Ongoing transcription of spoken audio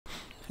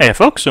Hey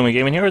folks, Sumi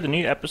Gaming here with a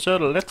new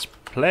episode of Let's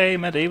Play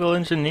Medieval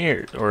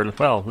Engineers, or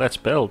well, Let's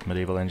Build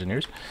Medieval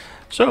Engineers.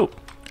 So,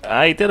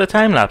 I did a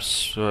time lapse,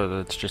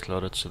 so it's just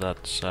loaded, so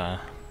that's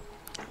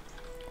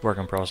work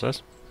in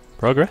process.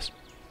 Progress?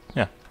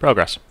 Yeah,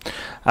 progress.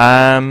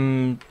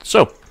 I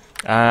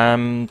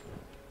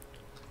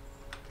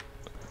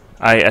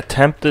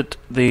attempted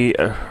the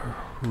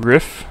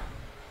roof.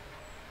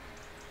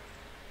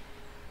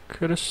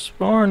 Could have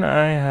sworn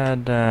I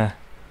had,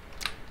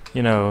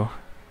 you know,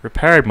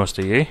 repaired most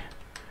of you.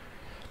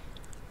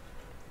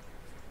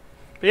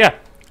 But yeah,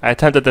 I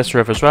attempted this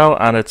roof as well,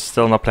 and it's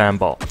still not playing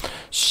ball.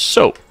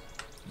 So,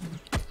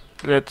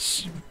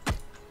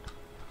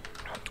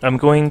 I'm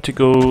going to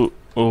go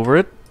over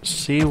it,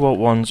 see what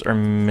ones are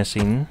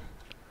missing.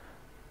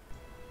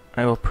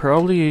 I will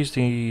probably use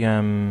the,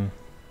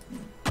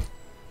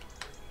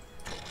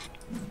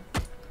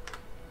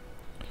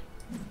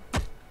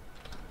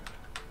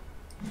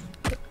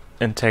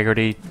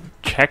 integrity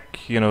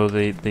check, you know,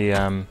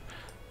 the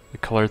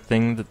colored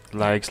thing that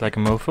lags like a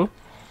mofo,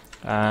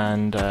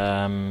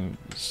 and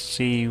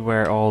see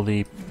where all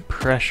the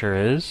pressure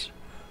is.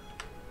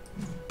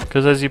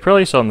 Because as you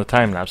probably saw in the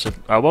time lapse,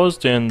 I was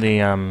doing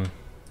the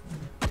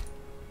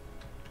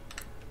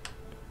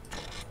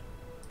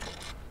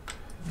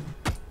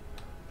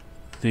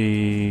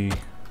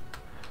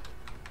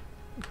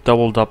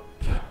doubled up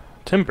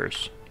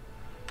timbers,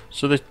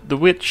 so the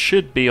weight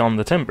should be on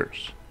the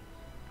timbers.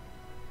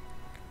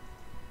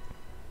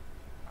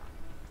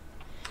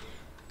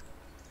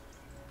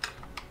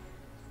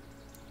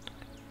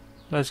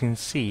 As you can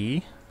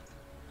see,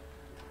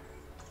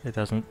 it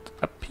doesn't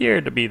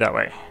appear to be that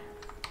way.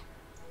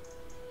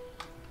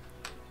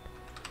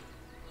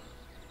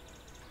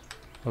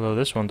 Although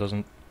this one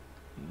doesn't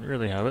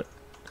really have it.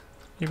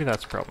 Maybe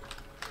that's a problem.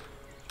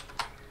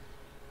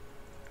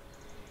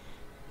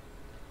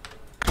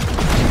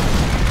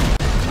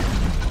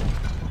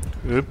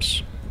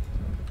 Oops.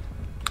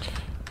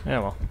 Yeah,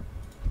 well.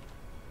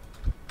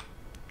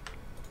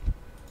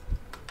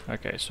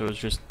 Okay, so it's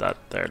just that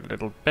there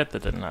little bit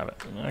that didn't have it.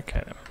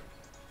 Okay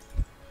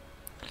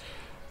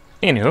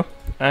then. Anywho,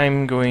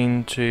 I'm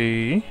going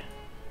to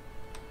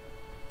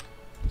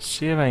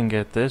see if I can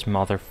get this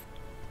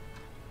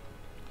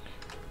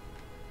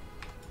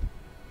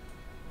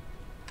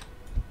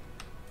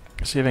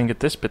see if I can get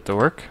this bit to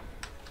work.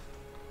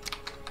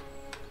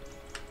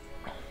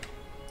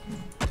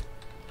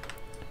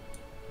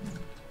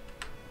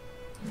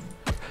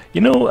 You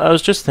know, I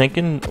was just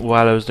thinking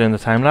while I was doing the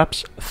time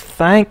lapse,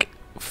 thank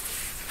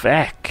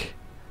feck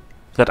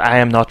that I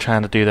am not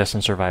trying to do this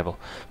in survival.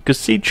 Because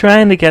see,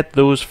 trying to get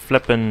those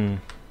flippers,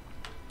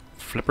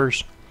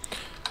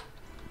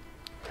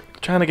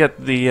 trying to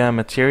get the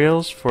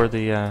materials for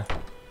the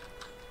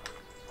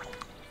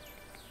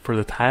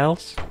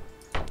tiles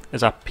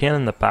is a pain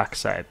in the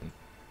backside.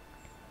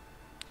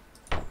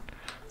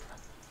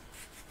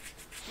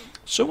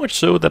 So much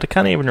so that I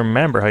can't even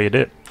remember how you do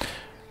it.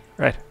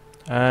 Right.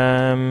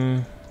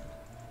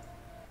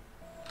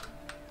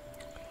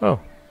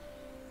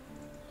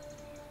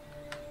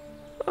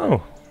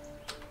 Oh,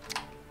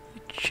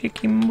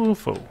 cheeky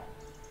mofo.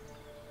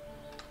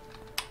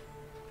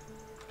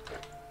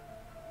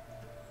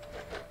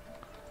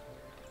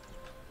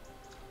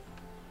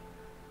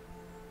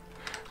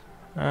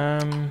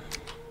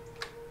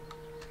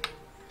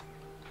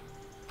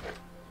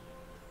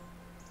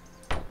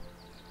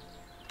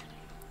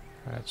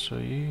 Right, so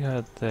you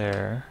had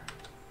there.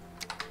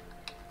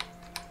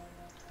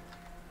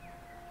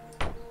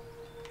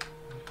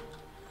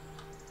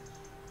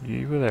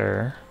 You were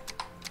there.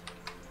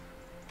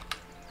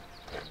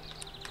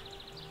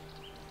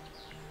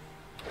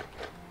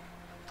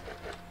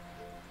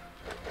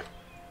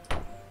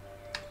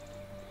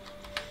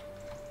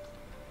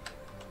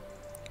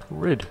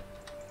 Rid.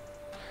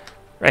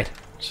 Right,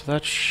 so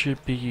that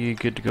should be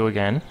good to go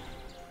again.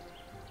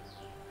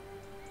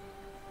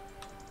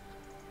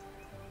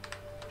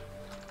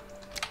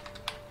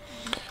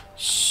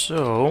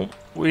 So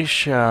we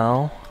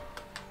shall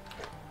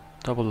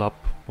double up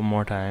one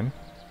more time.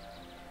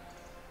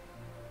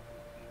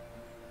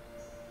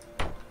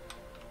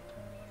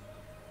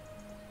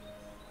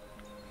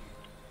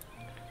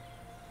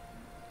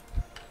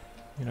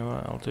 You know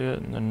what, I'll do it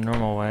in the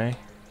normal way.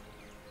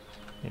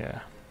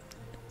 Yeah.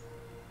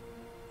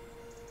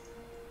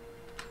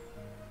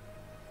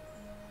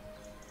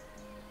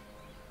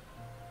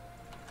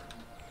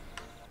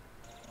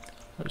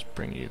 Let's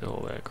bring you the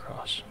whole way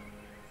across.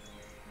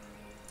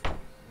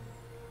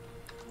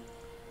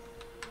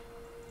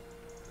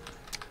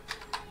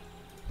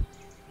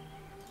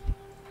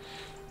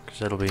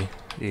 Because it'll be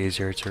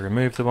easier to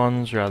remove the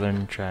ones rather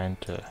than trying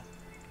to...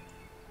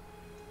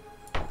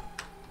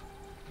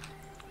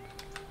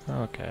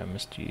 Okay, I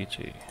missed you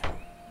too.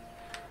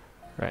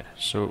 Right,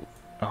 so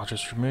I'll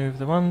just remove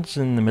the ones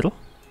in the middle.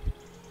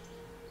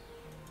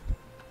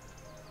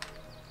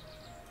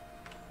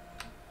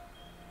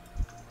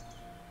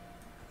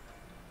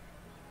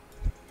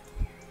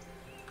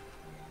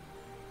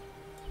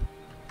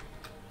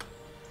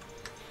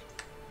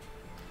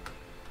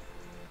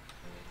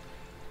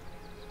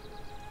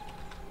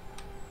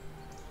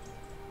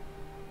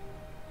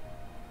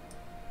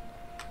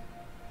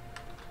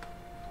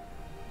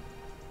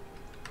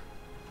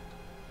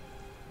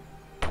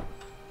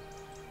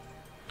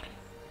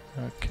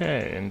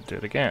 Okay, and do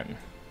it again.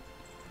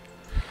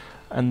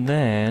 And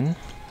then...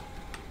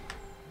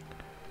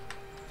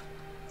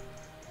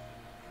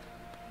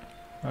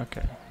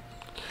 Okay.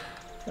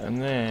 And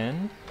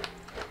then...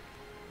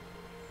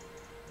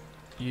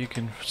 you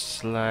can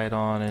slide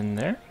on in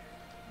there.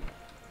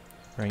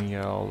 Bring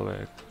you all the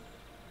way.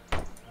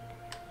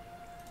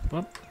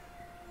 Whoop.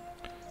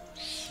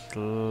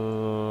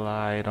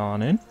 Slide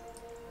on in.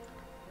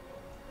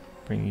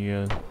 Bring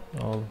you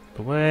all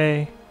the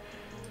way.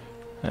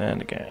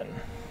 And again.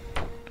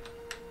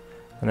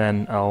 And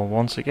then I'll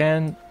once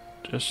again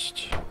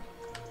just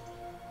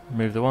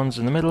remove the ones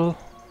in the middle.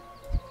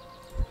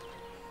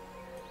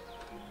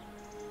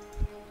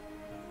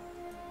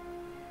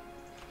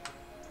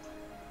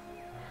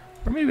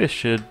 Or maybe I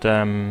should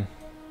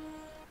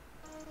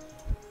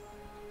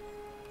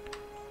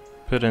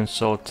put in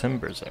solid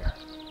timbers there.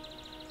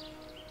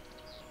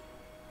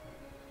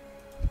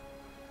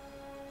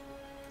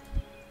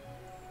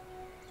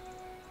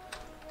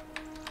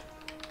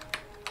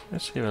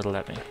 Let's see if it'll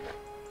let me.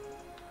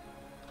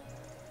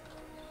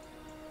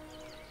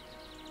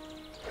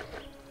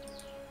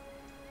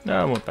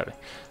 No, it won't let me.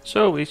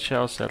 So we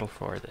shall settle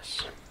for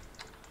this.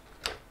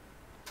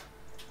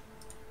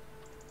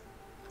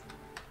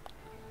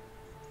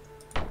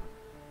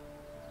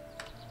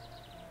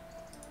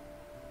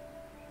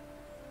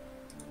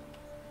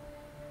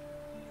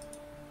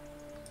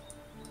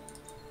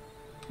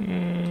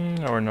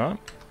 No, we're not.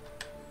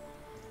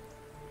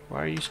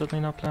 Why are you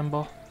suddenly not playing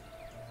ball?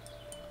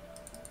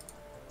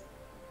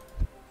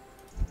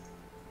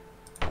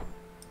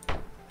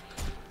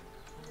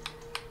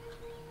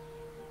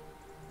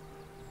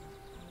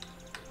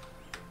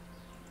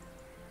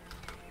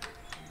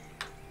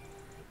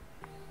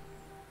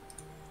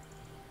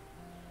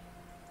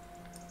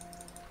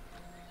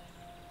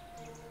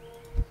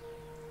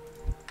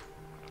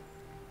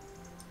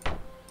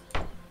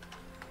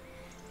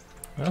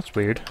 That's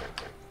weird.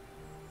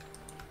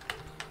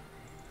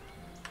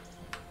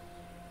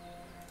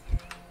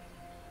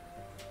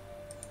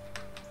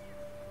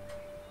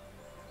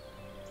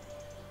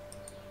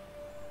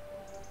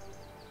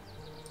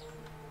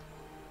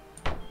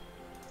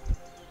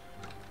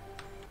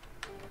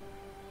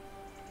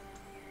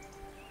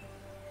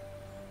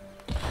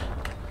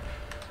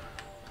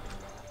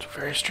 It's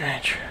very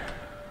strange.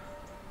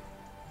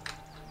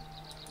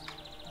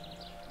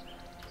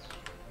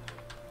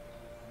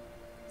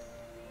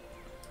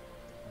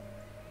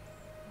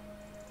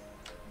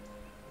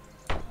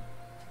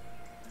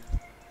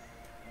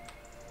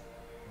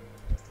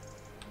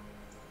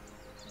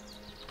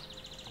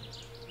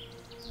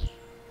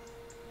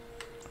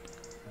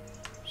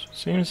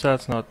 Seems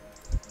that's not...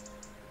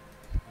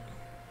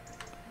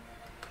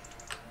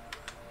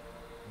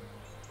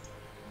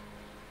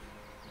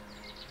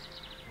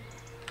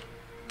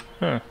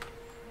 Huh.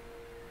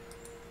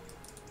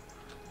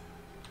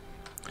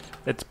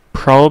 It's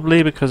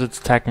probably because it's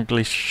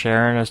technically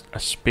sharing a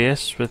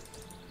space with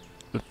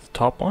the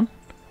top one,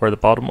 or the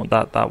bottom one,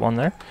 that one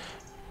there.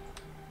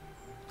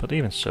 But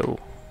even so...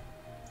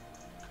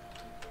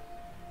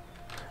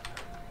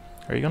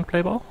 Are you gonna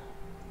play ball?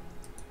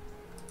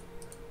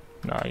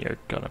 No, you're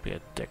gonna be a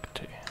dick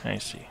too. I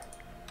see.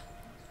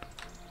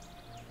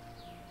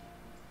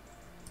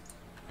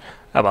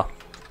 Ah well.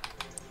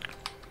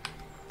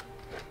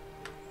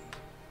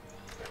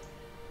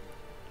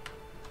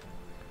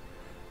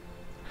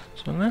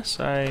 So unless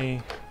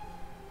I...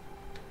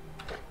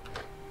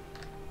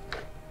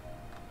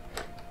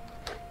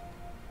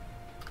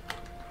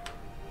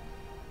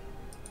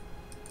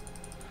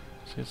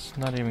 See, it's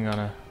not even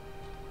gonna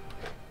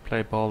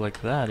play ball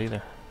like that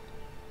either.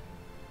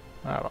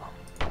 Ah well.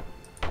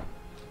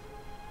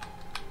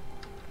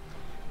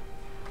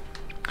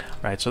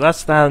 Right, so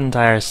that's that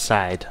entire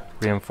side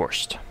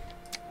reinforced.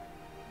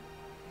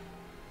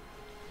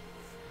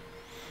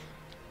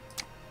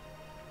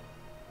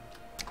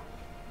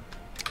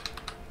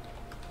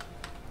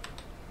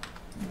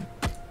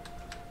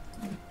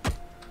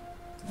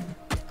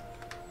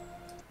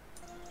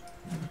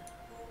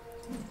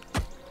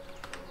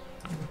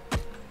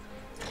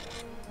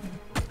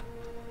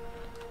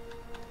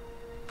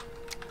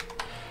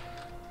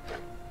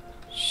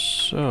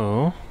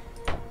 So...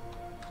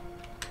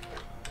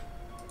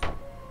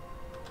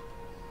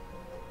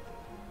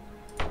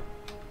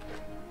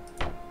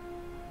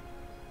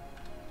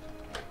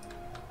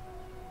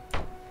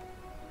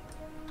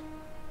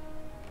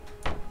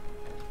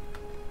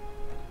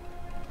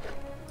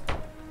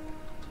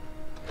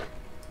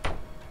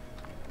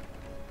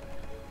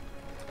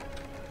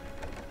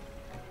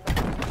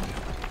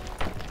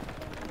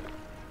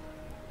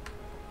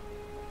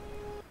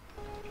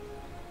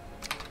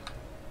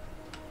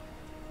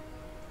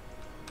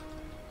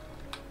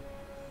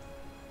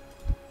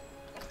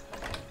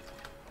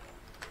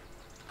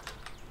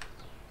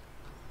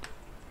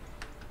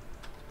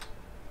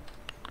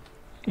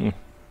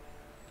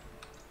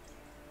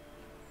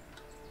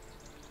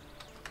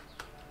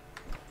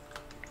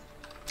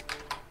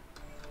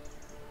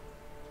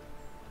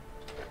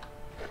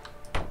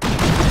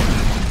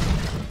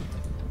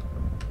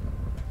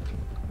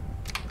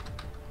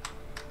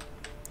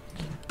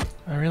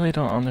 I really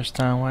don't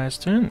understand why it's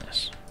doing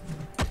this.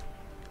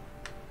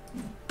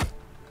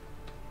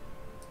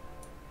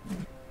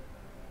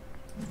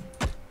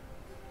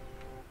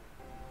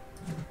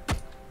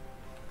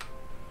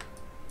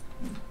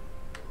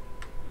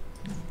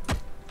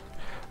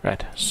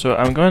 Right, so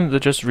I'm going to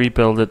just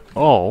rebuild it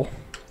all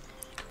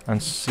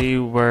and see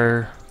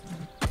where,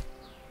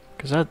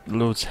 because that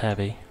loads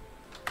heavy.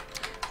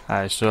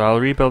 Alright, so I'll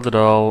rebuild it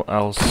all,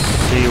 I'll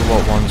see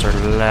what ones are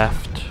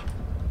left,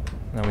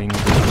 and then we can go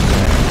from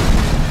there.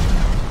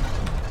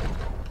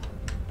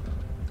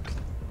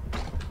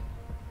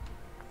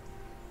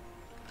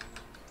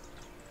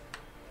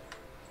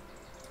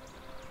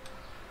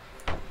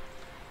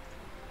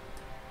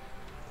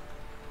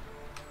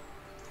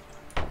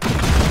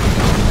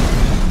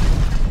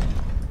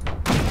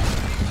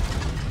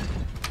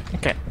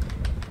 Okay.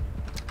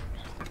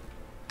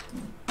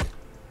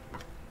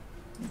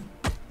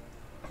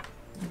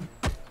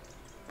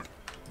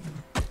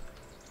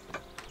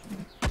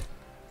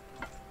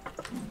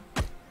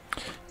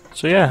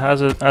 So yeah,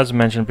 as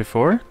mentioned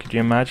before, could you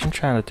imagine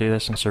trying to do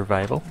this in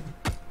survival?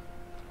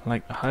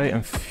 Like, how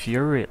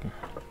infuriating.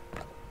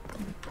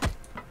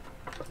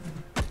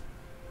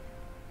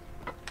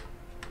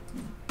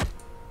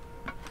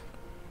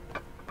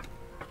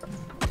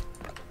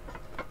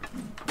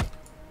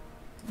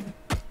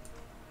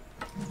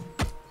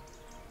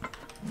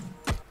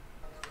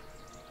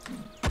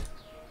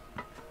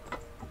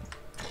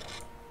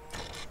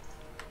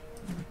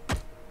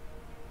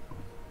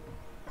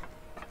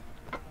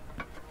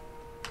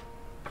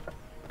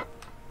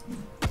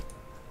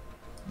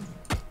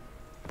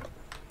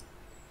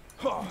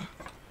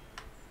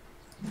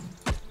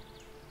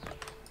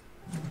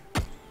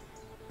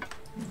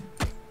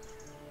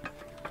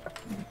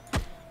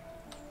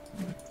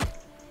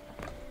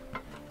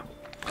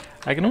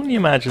 I can only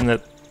imagine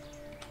that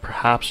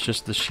perhaps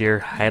just the sheer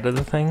height of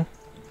the thing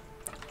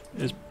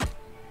is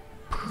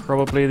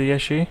probably the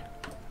issue.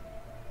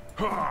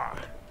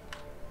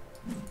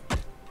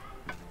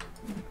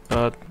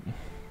 But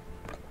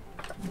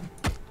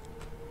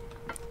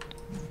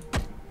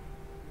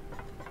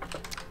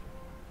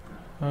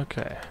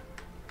okay.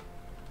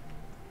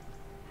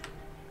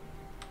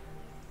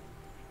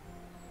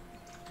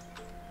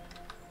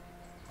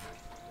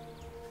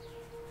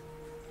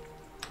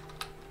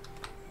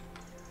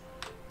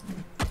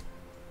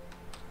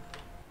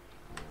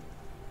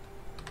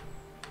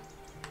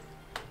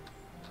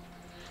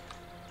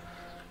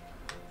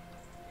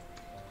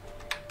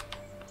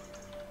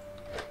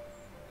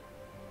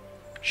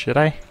 Should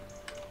I?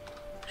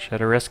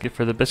 Should I risk it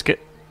for the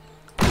biscuit?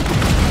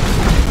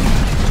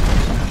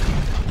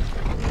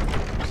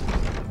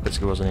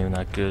 Biscuit wasn't even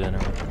that good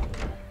anyway.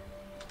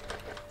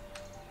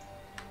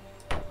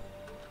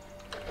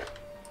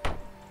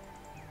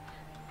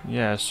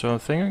 Yeah, so I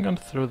think I'm gonna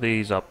throw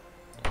these up.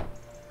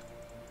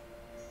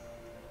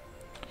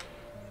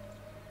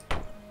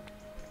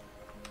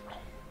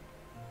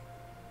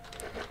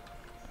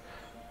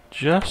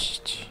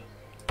 Just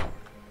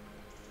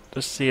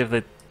to see if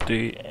they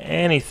do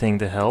anything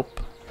to help.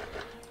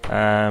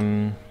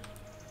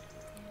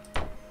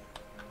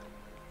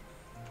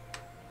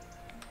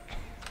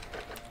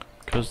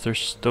 Because they're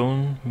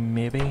stone,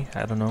 maybe?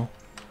 I don't know.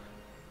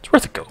 It's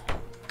worth a go.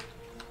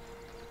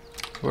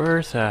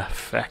 Worth a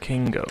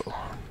fucking go.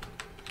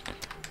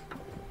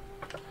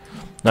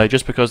 Now,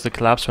 just because they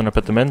collapse when I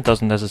put them in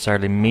doesn't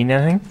necessarily mean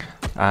anything.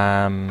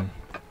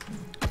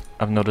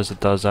 I've noticed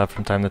it does that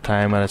from time to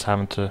time when it's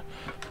having to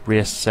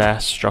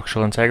reassess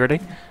structural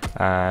integrity.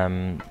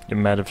 You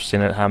might have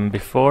seen it happen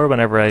before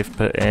whenever I've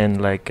put in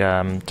like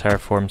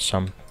terraformed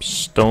some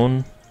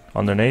stone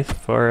underneath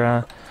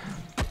for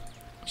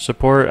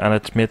support, and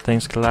it's made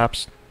things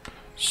collapse.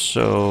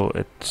 So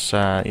it's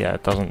yeah,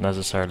 it doesn't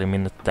necessarily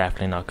mean it's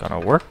definitely not gonna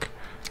work.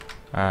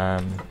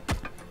 But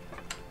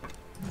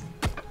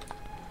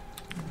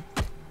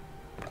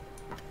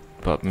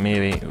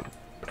maybe,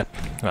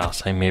 well, I'll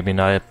say maybe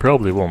now, it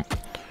probably won't.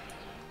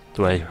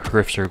 The way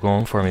riffs are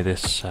going for me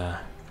this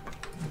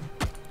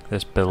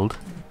this build.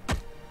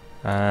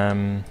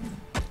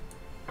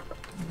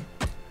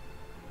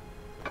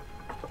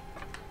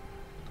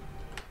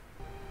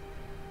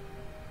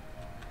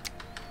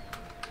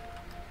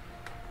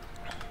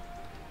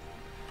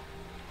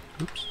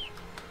 Oops.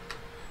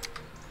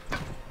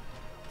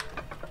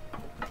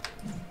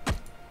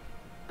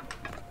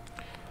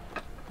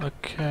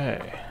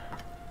 Okay.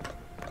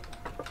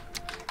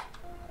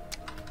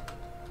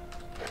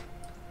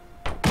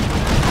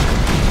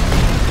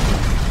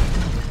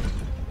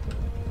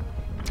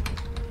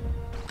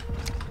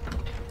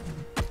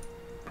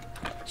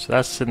 So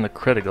that's in the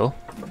critical.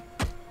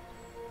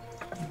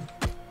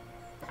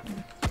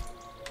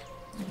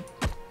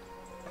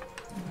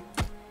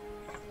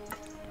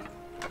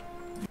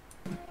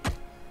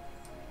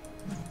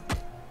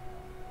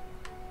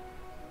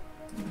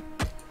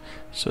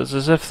 So it's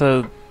as if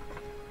the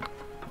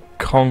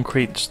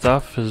concrete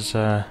stuff has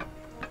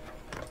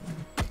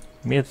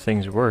made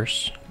things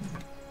worse.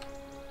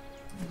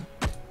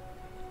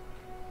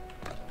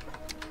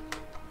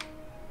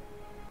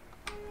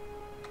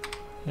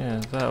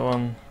 Yeah, that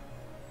one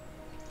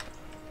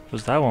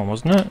was that one,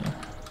 wasn't it?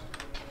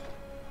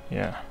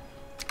 Yeah.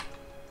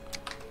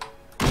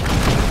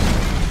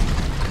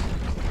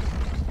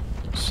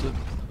 So,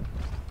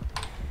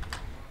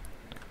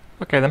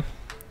 okay then.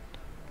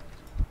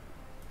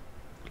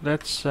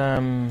 Let's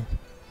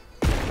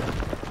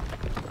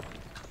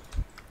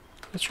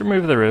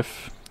remove the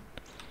roof.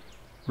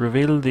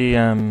 Reveal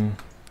the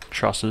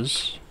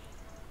trusses.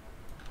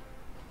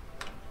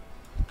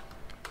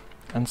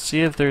 And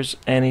see if there's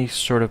any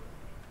sort of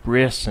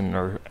bracing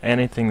or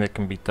anything that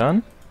can be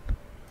done.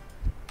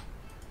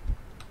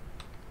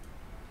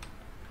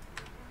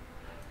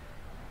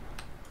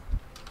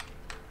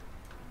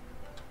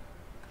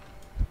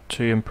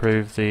 To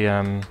improve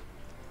the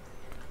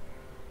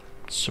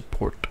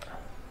support.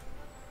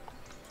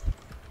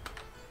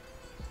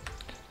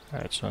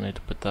 Alright, so I need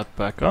to put that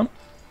back on.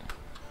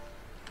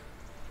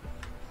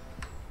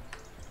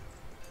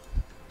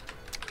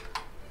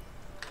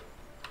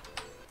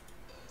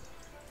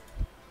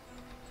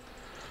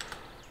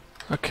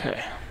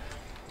 Okay.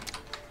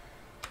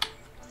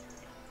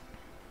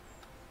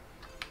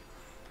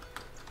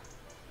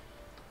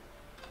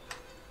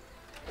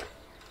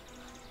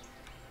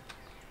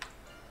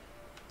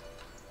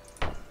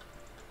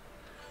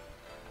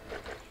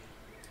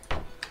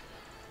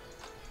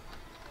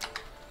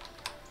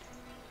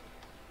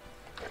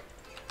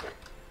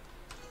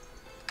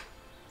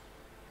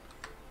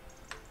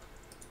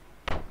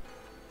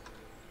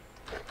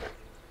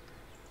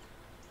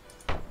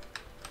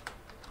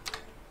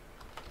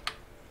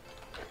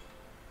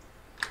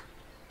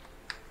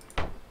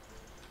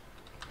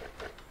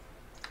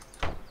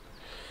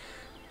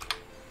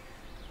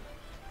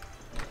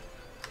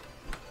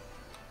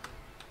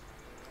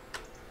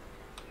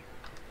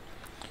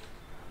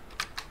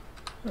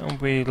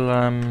 And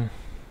we'll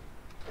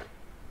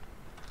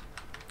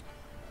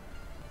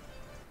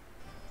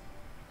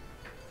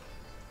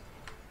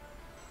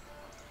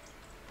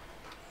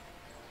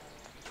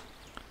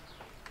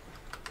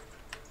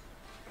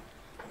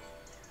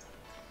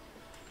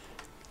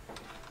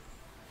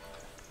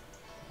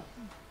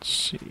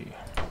see.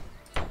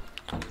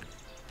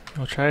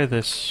 We'll try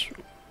this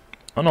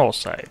on all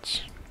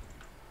sides.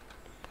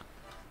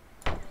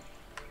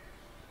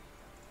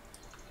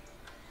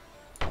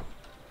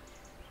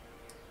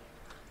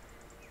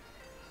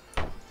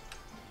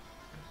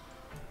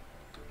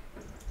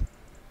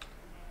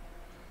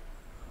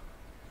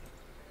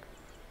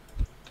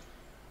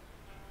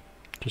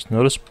 Just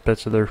notice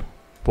bits of their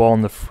wall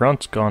in the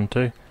front's gone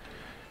too.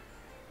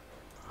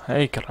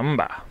 Hey,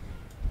 caramba.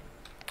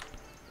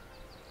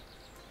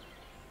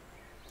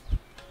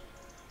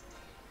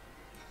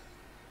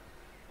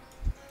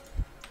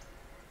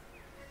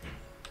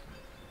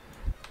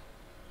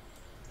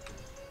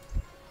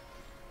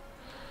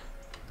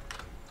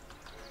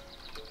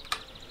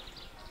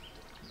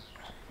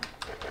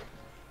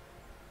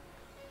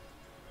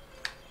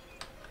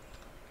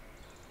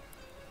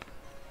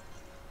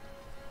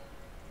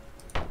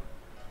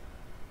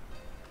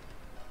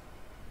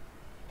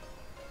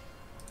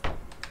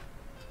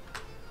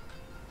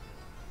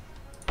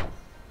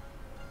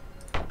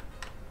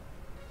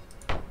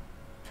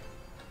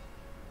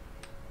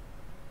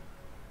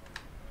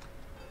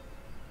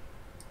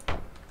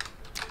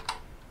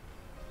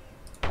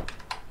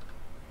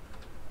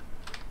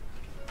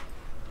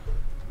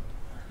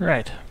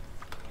 Right.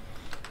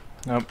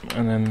 Nope,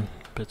 and then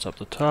bits up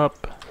the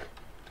top.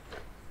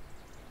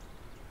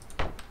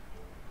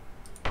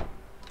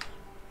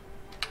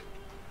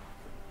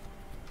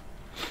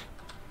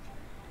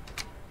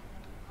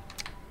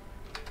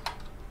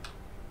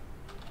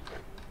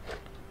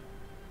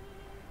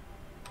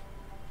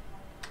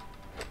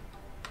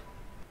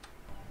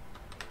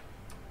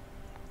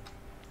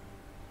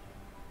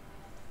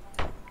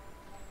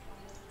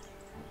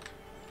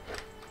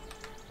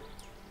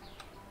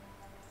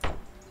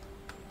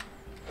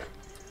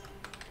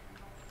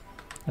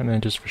 And then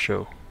just for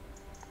show.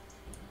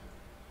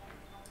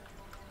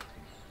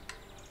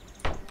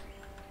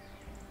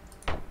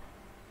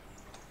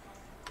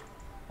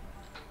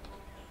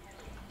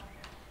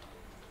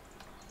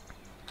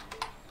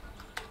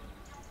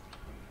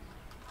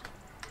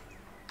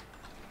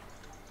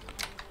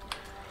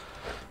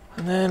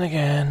 And then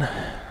again,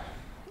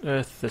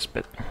 with this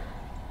bit.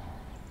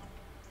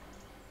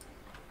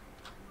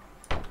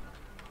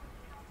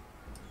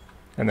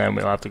 And then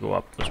we'll have to go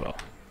up as well.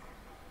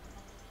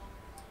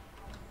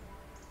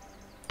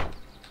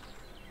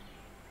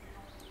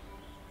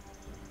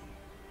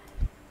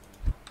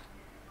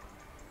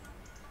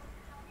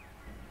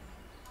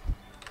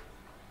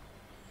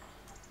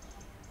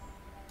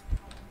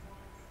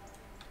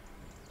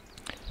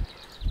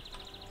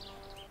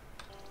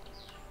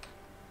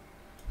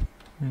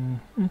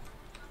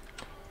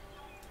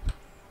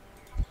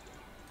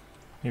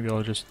 Maybe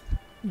I'll just,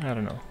 I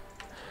don't know.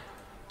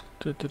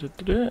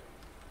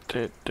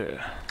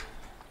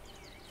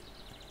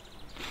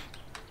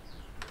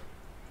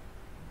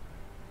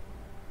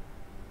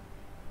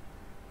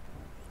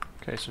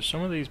 Okay, so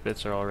some of these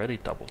bits are already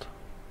doubled.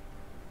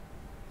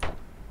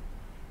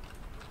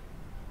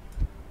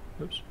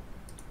 Oops.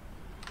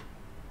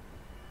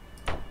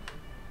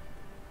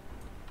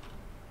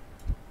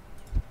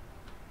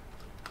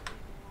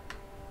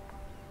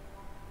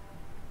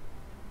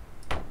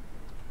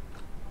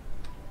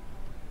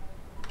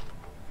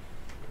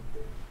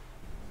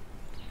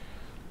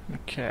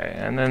 Okay,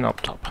 and then up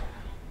top.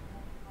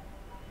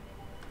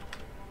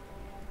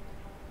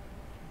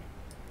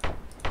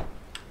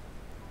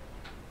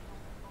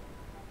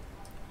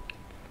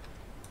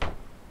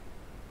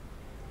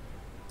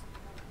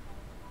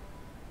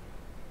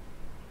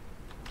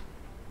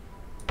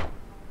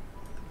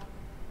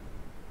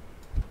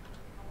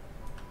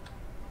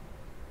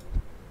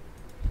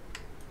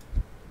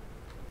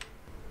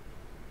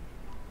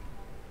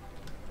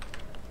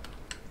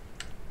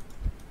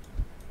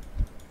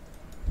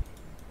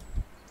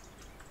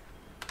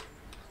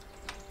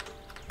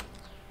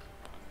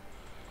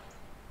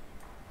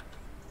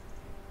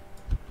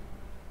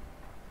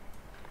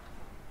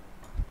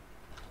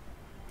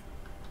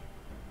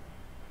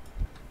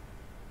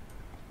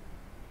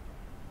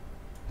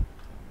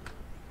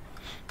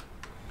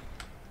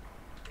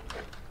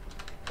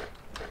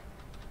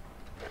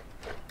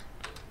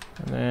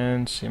 And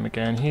then same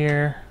again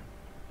here.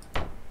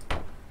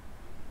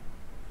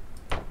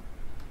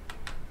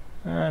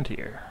 And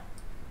here.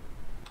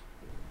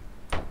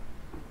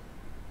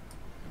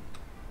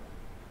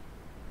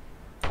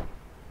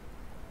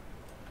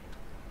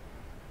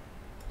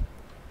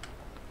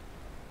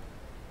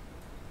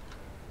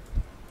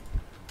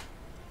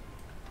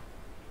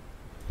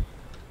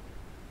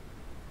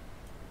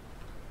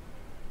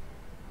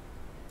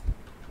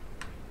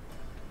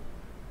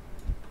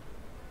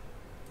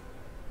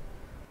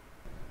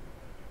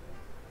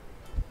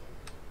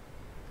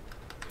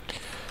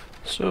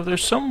 So if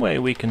there's some way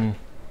we can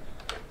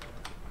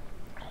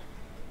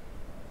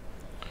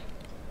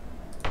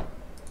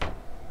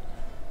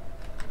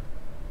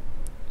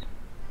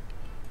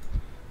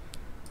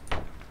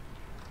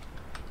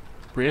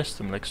brace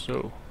them like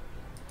so.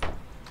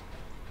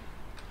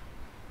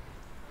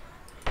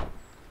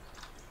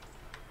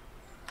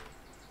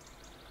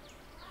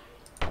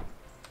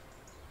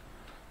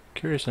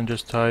 Curious on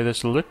just how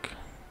this will look.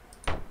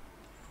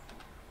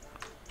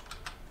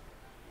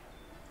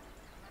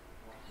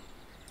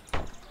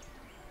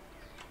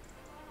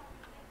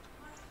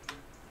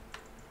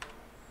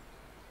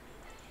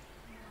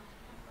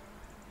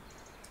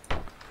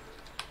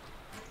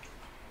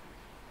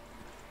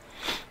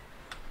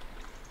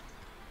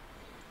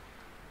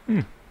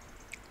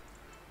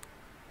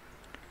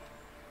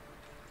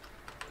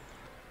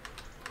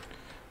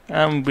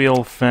 And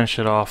we'll finish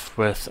it off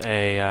with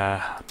a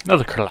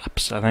another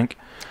collapse, I think.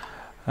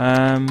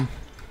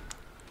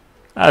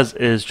 As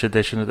is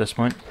tradition at this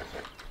point.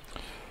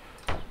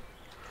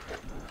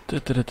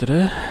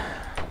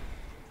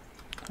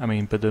 I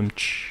mean,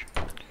 badumch.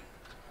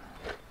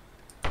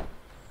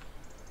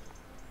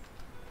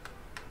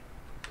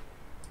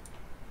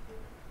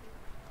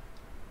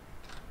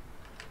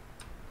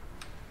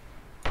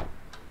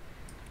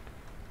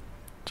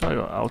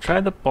 So I'll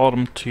try the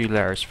bottom two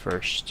layers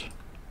first,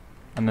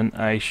 and then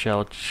I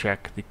shall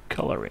check the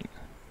coloring.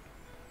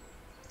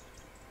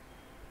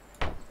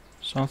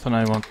 Something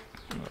I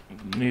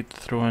need to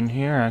throw in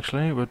here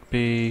actually would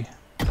be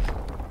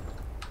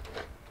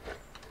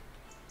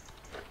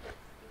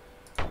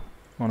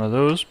one of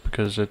those,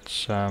 because it's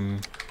so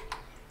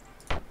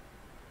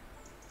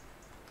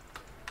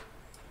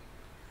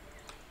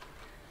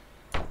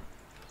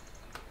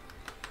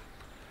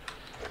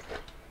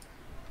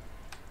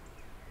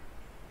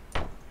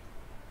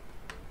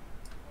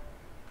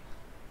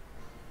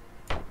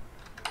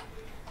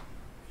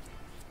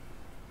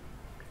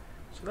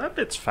that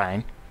bit's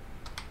fine.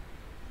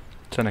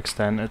 To an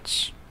extent,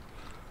 it's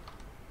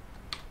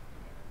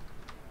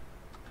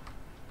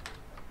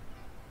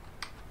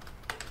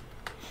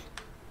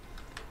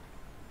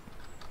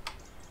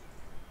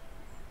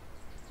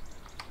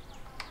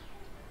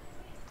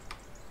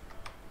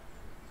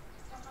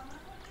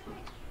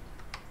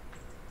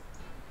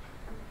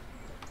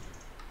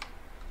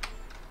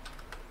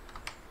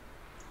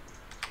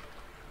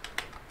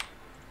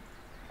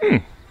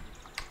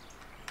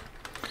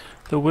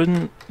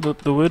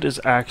the wood is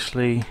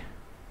actually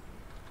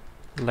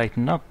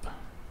lighten up.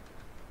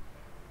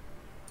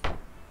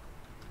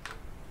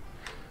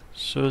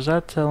 So does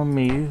that tell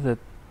me that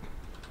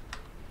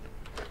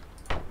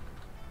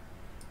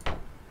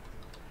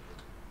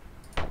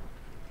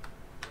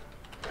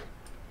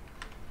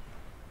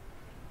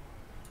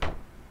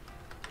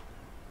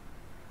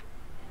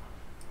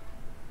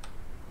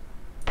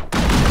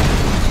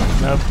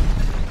nope.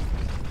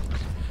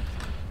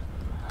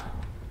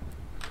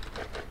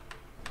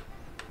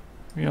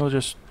 We'll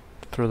just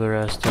throw the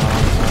rest on, and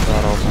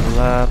that all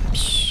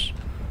collapse.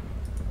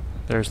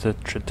 There's the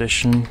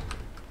tradition.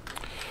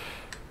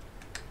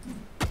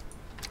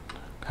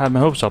 Had my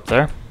hopes up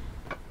there.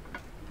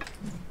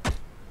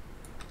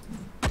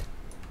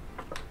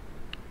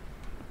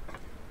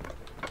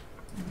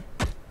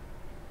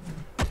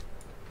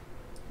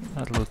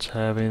 That looks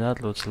heavy,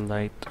 that looks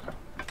light.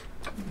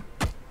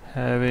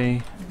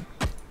 Heavy.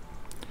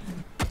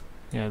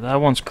 Yeah,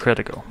 that one's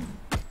critical.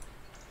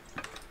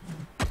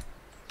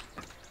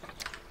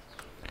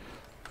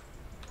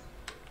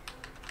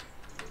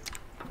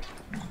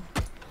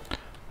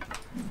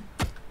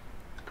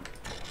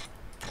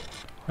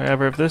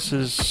 However, if this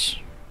is...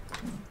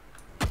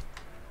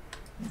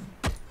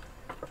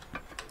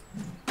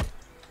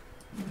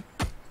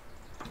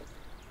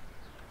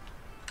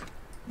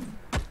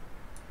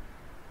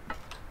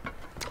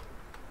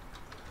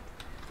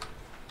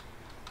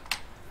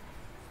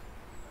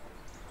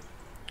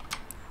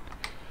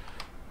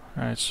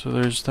 Alright, so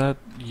there's that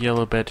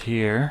yellow bit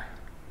here,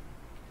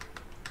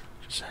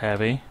 which is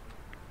heavy.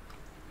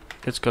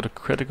 It's got a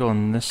critical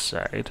on this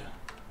side,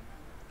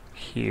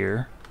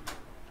 here.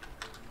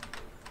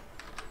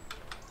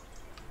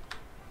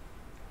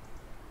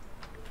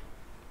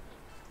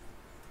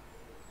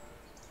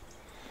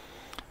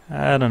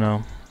 I don't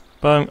know,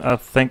 but I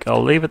think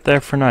I'll leave it there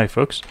for now,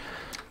 folks.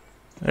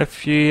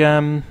 If you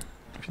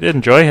did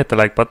enjoy, hit the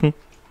like button.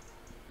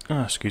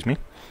 Oh, excuse me.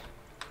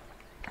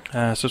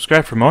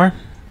 Subscribe for more.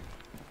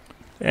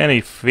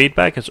 Any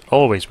feedback is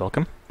always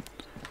welcome.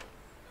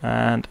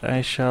 And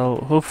I shall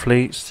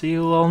hopefully see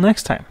you all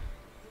next time.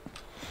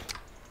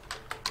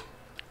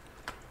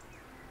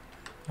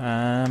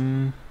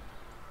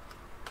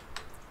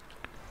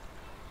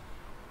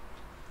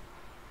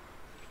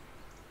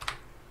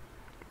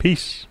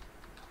 Peace.